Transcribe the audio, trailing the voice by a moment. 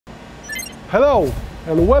Hello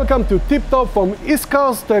and welcome to TIPTALK from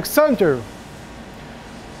ISCAR's Tech Center.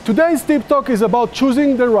 Today's TIPTALK is about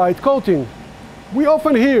choosing the right coating. We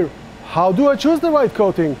often hear, how do I choose the right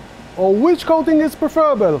coating? Or which coating is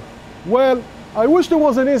preferable? Well, I wish there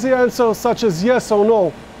was an easy answer such as yes or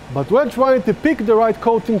no, but when trying to pick the right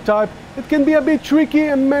coating type, it can be a bit tricky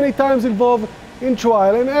and many times involved in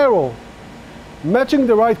trial and error. Matching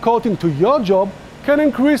the right coating to your job can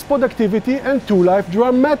increase productivity and tool life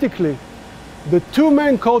dramatically. The two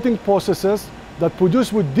main coating processes that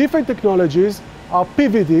produce with different technologies are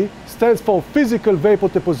PVD, stands for physical vapor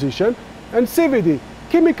deposition, and CVD,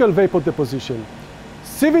 chemical vapor deposition.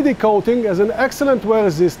 CVD coating has an excellent wear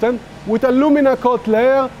resistant with alumina coat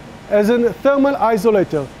layer as a thermal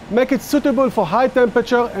isolator, make it suitable for high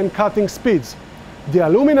temperature and cutting speeds. The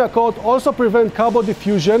alumina coat also prevents carbon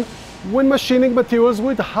diffusion when machining materials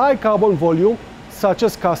with high carbon volume, such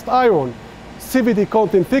as cast iron. CVD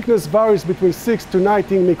coating thickness varies between 6 to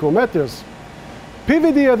 19 micrometers.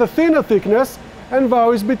 PVD has a thinner thickness and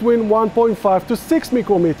varies between 1.5 to 6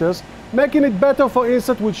 micrometers, making it better for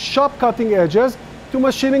insert with sharp cutting edges to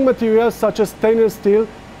machining materials such as stainless steel,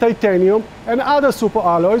 titanium, and other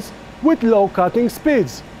superalloys with low cutting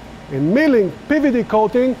speeds. In milling, PVD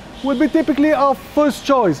coating would be typically our first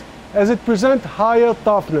choice as it presents higher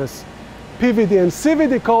toughness. PVD and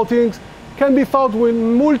CVD coatings can be found with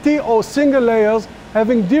multi or single layers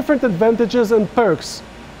having different advantages and perks.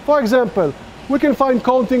 For example, we can find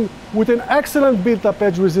coating with an excellent built-up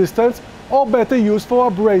edge resistance or better use for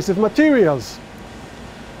abrasive materials.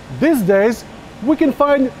 These days, we can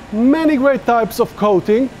find many great types of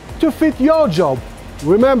coating to fit your job.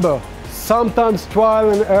 Remember, sometimes trial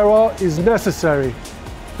and error is necessary.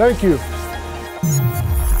 Thank you.